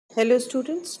Hello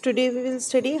students, today we will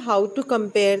study how to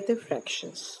compare the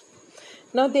fractions.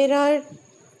 Now there are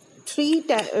three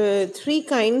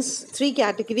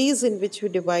categories in which we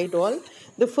divide all.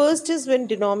 The first is when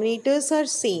denominators are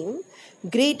same,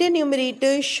 greater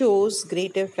numerator shows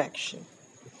greater fraction.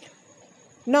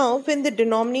 Now when the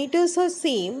denominators are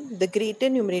same, the greater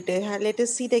numerator, let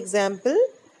us see the example.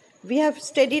 We have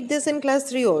studied this in class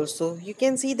 3 also. You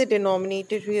can see the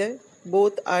denominator here.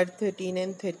 Both are 13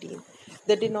 and 13.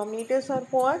 The denominators are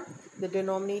what? The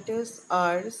denominators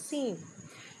are same.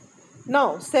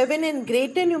 Now 7 and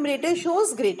greater numerator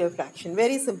shows greater fraction.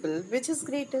 Very simple. Which is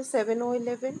greater? 7 or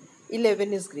 11?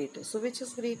 11 is greater. So which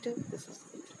is greater? This is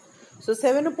greater. So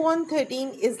 7 upon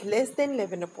 13 is less than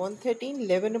 11 upon 13.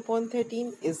 11 upon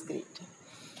 13 is greater.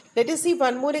 Let us see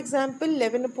one more example,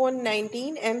 11 upon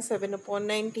 19 and 7 upon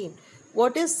 19.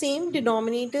 What is same?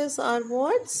 Denominators are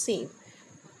what? Same.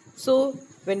 So,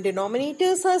 when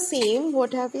denominators are same,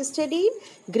 what have we studied?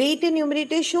 Greater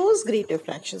numerator shows greater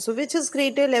fraction. So, which is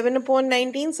greater? 11 upon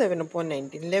 19, 7 upon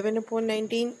 19. 11 upon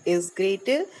 19 is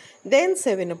greater than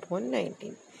 7 upon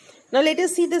 19. Now, let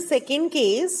us see the second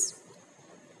case.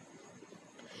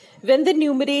 When the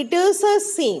numerators are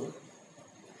same,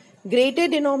 greater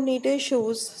denominator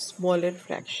shows smaller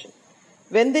fraction.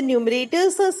 When the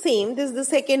numerators are same, this is the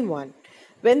second one.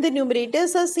 When the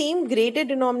numerators are same, greater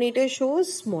denominator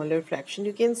shows smaller fraction.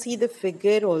 You can see the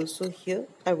figure also here.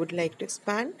 I would like to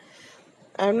expand.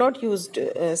 I have not used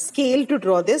scale to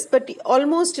draw this, but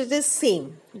almost it is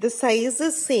same. The size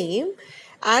is same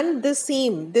and the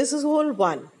same. This is whole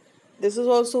 1. This is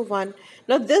also 1.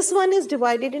 Now this one is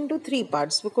divided into 3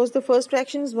 parts because the first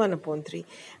fraction is 1 upon 3.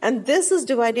 And this is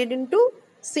divided into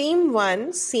same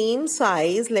one, same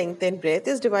size, length and breadth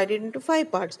is divided into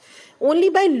 5 parts. Only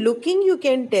by looking you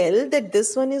can tell that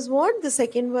this one is what? The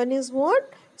second one is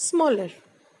what? Smaller.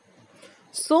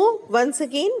 So, once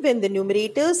again, when the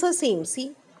numerators are same,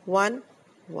 see, 1,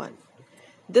 1.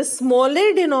 The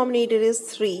smaller denominator is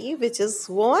 3, which is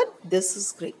what? This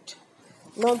is great.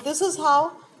 Now, this is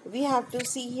how we have to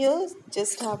see here.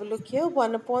 Just have a look here.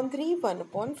 1 upon 3, 1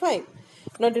 upon 5.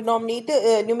 Now,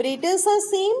 numerators are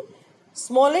same.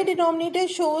 Smaller denominator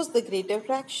shows the greater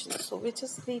fraction. So, which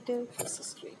is greater? This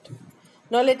is greater.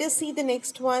 Now, let us see the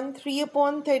next one. 3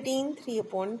 upon 13, 3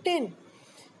 upon 10.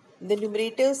 The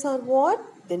numerators are what?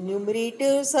 The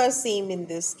numerators are same in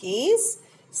this case.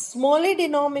 Smaller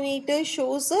denominator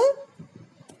shows a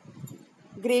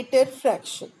greater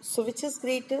fraction. So which is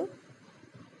greater?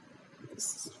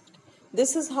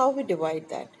 This is how we divide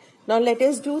that. Now let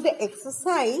us do the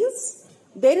exercise.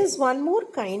 There is one more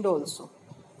kind also.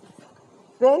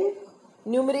 When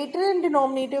numerator and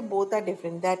denominator both are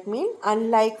different, that means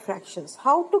unlike fractions.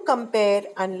 How to compare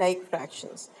unlike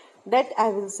fractions? That I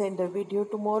will send a video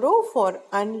tomorrow for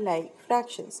unlike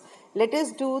fractions. Let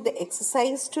us do the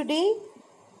exercise today.